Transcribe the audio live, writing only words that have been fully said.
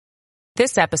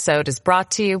This episode is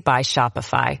brought to you by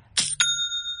Shopify.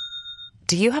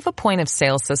 Do you have a point of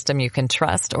sale system you can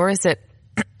trust, or is it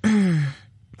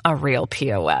a real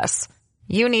POS?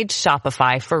 You need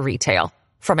Shopify for retail.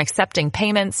 From accepting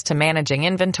payments to managing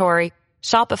inventory,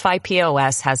 Shopify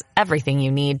POS has everything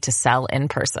you need to sell in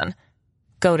person.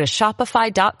 Go to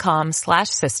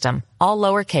shopify.com/system, all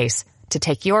lowercase, to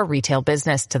take your retail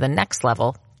business to the next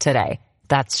level today.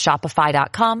 That's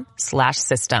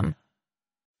shopify.com/system.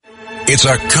 It's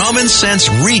a common sense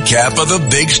recap of the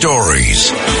big stories.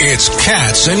 It's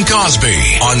Katz and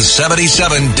Cosby on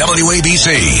 77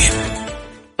 WABC.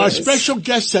 Our special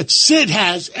guest that Sid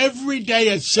has every day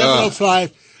at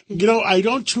 7:05. You know, I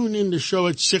don't tune in the show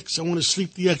at 6. I want to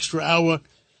sleep the extra hour.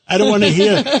 I don't want to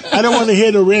hear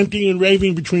the ranting and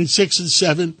raving between 6 and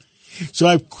 7. So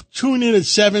I tune in at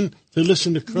 7 to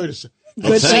listen to Curtis. At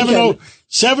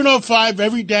 7:05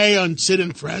 every day on Sid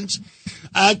and Friends.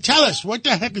 Tell us, what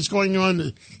the heck is going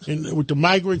on with the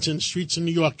migrants in the streets in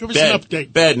New York? Give us an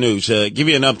update. Bad news. Give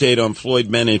you an update on Floyd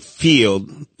Bennett Field,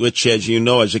 which, as you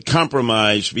know, as a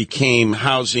compromise, became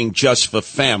housing just for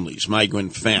families,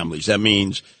 migrant families. That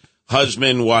means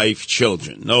husband, wife,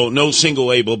 children. No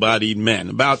single able-bodied men.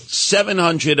 About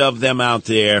 700 of them out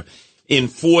there in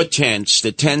 4 tents.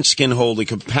 The tents can hold a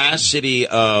capacity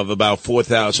of about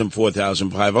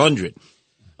 4,500.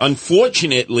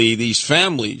 Unfortunately, these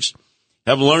families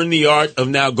have learned the art of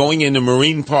now going into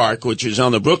Marine Park, which is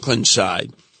on the Brooklyn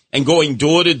side, and going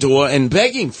door to door and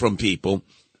begging from people.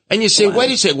 And you say, Wait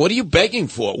a second, what are you begging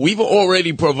for? We've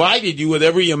already provided you with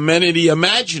every amenity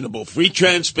imaginable. Free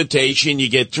transportation, you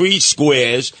get 3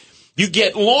 squares, you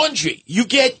get laundry, you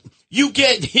get your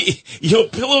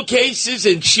pillowcases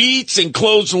and sheets and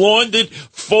clothes laundered,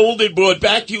 folded, brought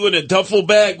back to you in a duffel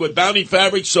bag with Bounty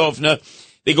fabric softener.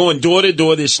 They're going door to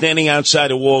door. They're standing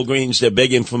outside of Walgreens. They're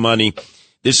begging for money.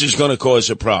 This is going to cause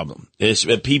a problem.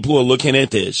 People are looking at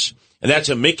this, and that's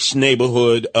a mixed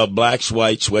neighborhood of blacks,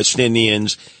 whites, West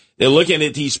Indians. They're looking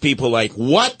at these people like,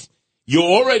 what? You're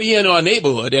already in our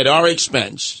neighborhood at our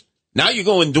expense. Now you're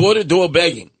going door to door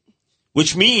begging,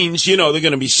 which means, they're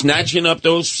going to be snatching up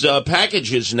those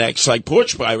packages next like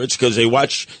porch pirates because they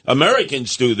watch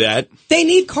Americans do that. They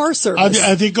need car service.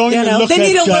 Are they going to look they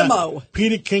need at a limo.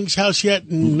 Peter King's house yet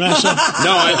in Nassau?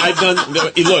 No, I've done.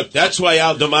 Look, that's why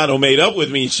Al D'Amato made up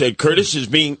with me. He said Curtis has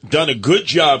done a good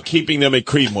job keeping them at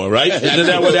Creedmoor, right? Isn't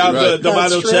that what Al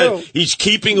D'Amato said? He's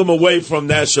keeping them away from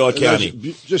Nassau County.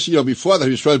 Just before that,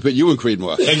 he was trying to put you in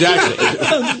Creedmoor. Exactly.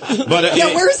 But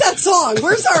where's that song?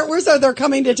 Where's our They're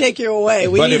Coming to Take You Away?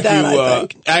 We need that, I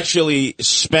think. Actually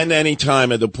spend any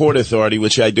time at the Port Authority,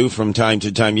 which I do from time to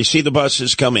time, you see the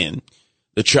buses come in,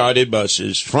 the chartered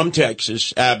buses from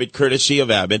Texas, Abbott, courtesy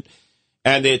of Abbott,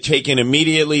 and they're taken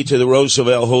immediately to the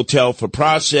Roosevelt Hotel for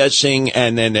processing,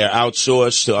 and then they're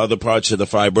outsourced to other parts of the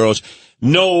 5 boroughs.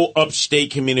 No upstate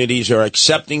communities are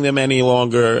accepting them any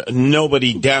longer.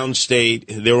 Nobody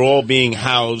downstate. They're all being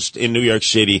housed in New York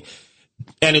City,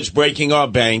 and it's breaking our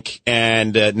bank.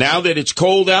 And now that it's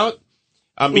cold out,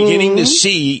 I'm beginning to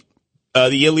see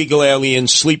the illegal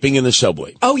aliens sleeping in the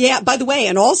subway. Oh, yeah. By the way,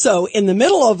 and also in the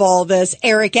middle of all this,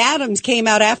 Eric Adams came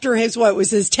out after his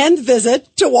 10th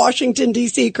visit to Washington,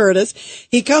 D.C., Curtis.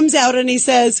 He comes out and he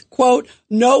says, quote,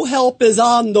 no help is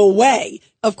on the way.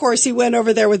 Of course, he went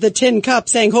over there with a tin cup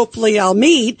saying, hopefully I'll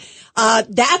meet.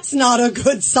 That's not a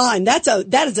good sign. That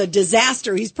is a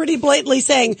disaster. He's pretty blatantly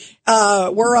saying,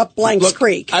 we're up Blanks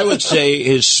Creek. I would say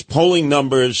his polling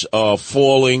numbers are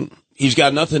falling. He's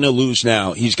got nothing to lose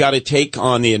now. He's got to take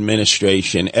on the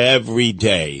administration every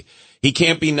day. He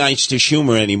can't be nice to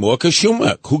Schumer anymore because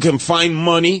Schumer, who can find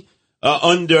money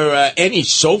under any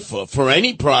sofa for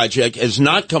any project, has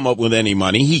not come up with any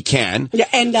money. He can. Yeah,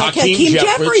 and Hakeem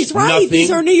Jeffries, right? Nothing.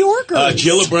 These are New Yorkers.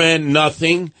 Gillibrand,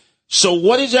 nothing. So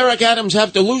what does Eric Adams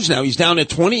have to lose now? He's down at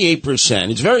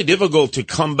 28%. It's very difficult to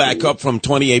come back up from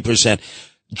 28%.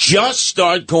 Just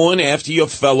start going after your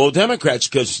fellow Democrats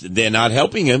because they're not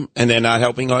helping him and they're not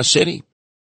helping our city.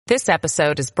 This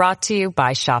episode is brought to you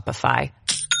by Shopify.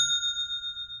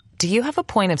 Do you have a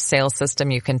point of sale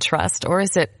system you can trust, or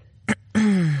is it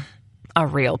a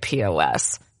real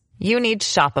POS? You need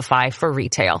Shopify for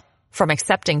retail. From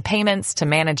accepting payments to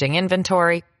managing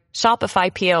inventory,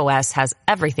 Shopify POS has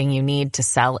everything you need to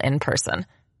sell in person.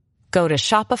 Go to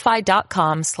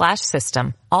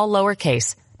shopify.com/system, all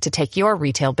lowercase, to take your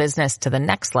retail business to the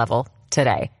next level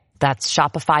today. That's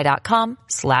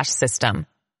shopify.com/system.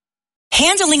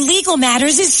 Handling legal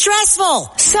matters is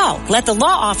stressful. So, let the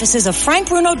law offices of Frank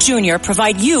Bruno Jr.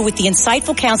 provide you with the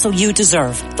insightful counsel you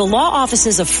deserve. The law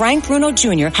offices of Frank Bruno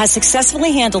Jr. has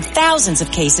successfully handled thousands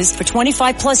of cases for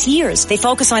 25 plus years. They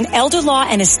focus on elder law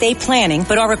and estate planning,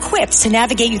 but are equipped to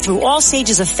navigate you through all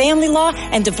stages of family law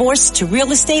and divorce to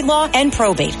real estate law and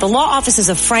probate. The law offices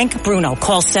of Frank Bruno.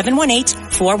 Call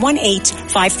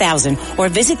 718-418-5000 or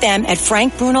visit them at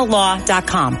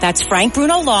frankbrunolaw.com. That's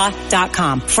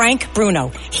frankbrunolaw.com. Frank Bruno.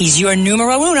 He's your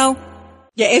numero uno.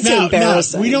 Yeah, it's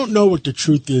embarrassing. Now, we don't know what the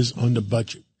truth is on the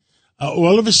budget.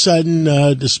 All of a sudden,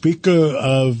 the Speaker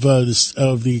of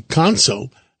the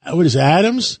Council, what is it,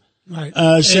 Adams? Right.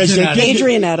 Says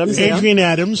Adrian Adams. Adrian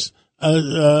Adams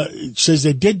says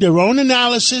they did their own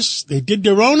analysis.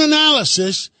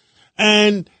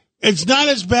 And it's not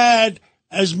as bad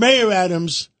as Mayor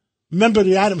Adams. Member of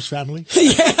the Addams Family.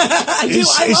 Yeah, I do.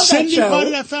 I love Cindy that show. part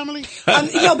of that family?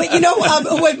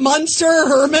 With Munster,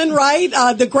 Herman, right?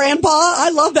 The grandpa. I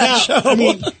love that show. I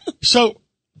mean, so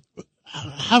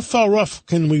how far off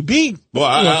can we be? Well,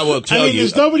 I will tell you.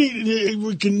 There's nobody,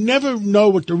 we can never know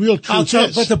what the real truth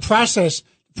is. But the process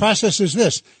is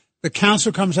this. The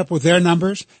council comes up with their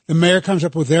numbers. The mayor comes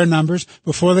up with their numbers.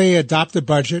 Before they adopt the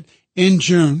budget in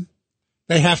June,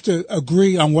 they have to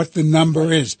agree on what the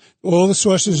number is. All the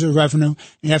sources of revenue.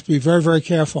 You have to be very, very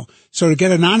careful. So to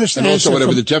get an honest answer. And also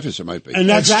whatever the deficit might be. And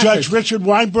that's Exactly. Judge Richard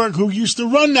Weinberg, who used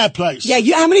to run that place. Yeah,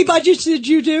 how many budgets did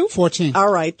you do? 14. All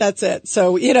right, that's it.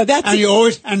 So, that's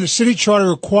And the city charter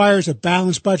requires a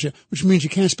balanced budget, which means you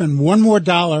can't spend one more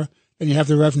dollar than you have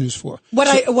the revenues for. what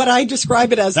I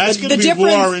describe it as. That's the going to be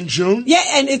difference. war in June. Yeah,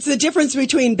 and it's the difference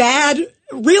between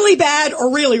really bad,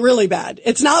 or really, really bad.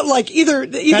 It's not like either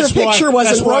picture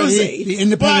wasn't rosy. The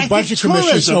Independent Budget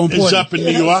Commission is so important. Is up in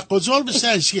New York. Well, all of a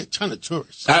sudden, I see a ton of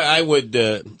tourists. I would,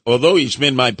 although he's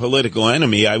been my political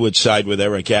enemy, I would side with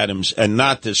Eric Adams and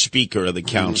not the Speaker of the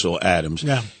Council, Adams.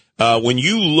 Yeah. When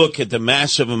you look at the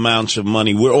massive amounts of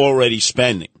money we're already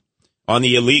spending on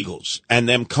the illegals and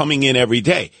them coming in every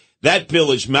day, that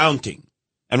bill is mounting.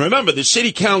 And remember, the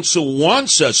city council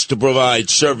wants us to provide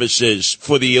services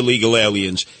for the illegal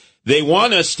aliens. They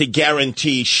want us to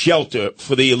guarantee shelter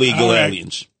for the illegal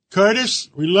aliens. Curtis,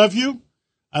 we love you.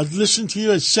 I'll listen to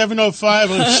you at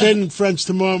 7:05 on Sid and Friends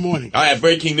tomorrow morning. I have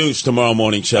breaking news tomorrow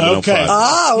morning, 7:05. Okay.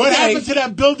 Oh, What okay. happened to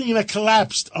that building that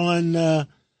collapsed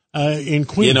in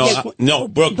Queens? No,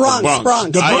 Bronx.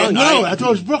 Bronx. I thought it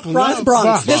was Brooklyn. No,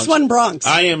 Bronx. This one, Bronx.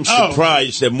 I am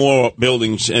surprised that more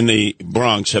buildings in the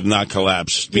Bronx have not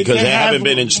collapsed because they haven't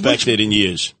been inspected in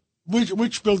years.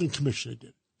 Which building commissioner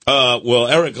did? Well,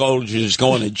 Eric Aldridge is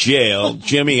going to jail.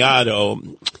 Jimmy Otto,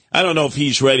 I don't know if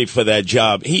he's ready for that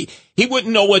job. He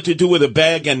wouldn't know what to do with a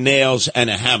bag of nails and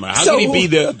a hammer. How can he be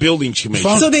the building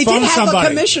commissioner? So they did have somebody. a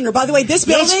commissioner. By the way, this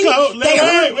building.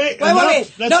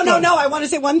 Wait. No. I want to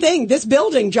say one thing. This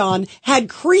building, John, had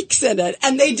creaks in it,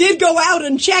 and they did go out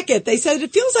and check it. They said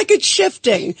it feels like it's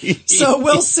shifting. So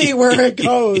we'll see where it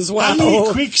goes. Wow. How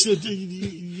many creeks did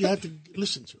you have to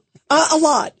listen to? A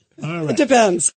lot. All right. It depends.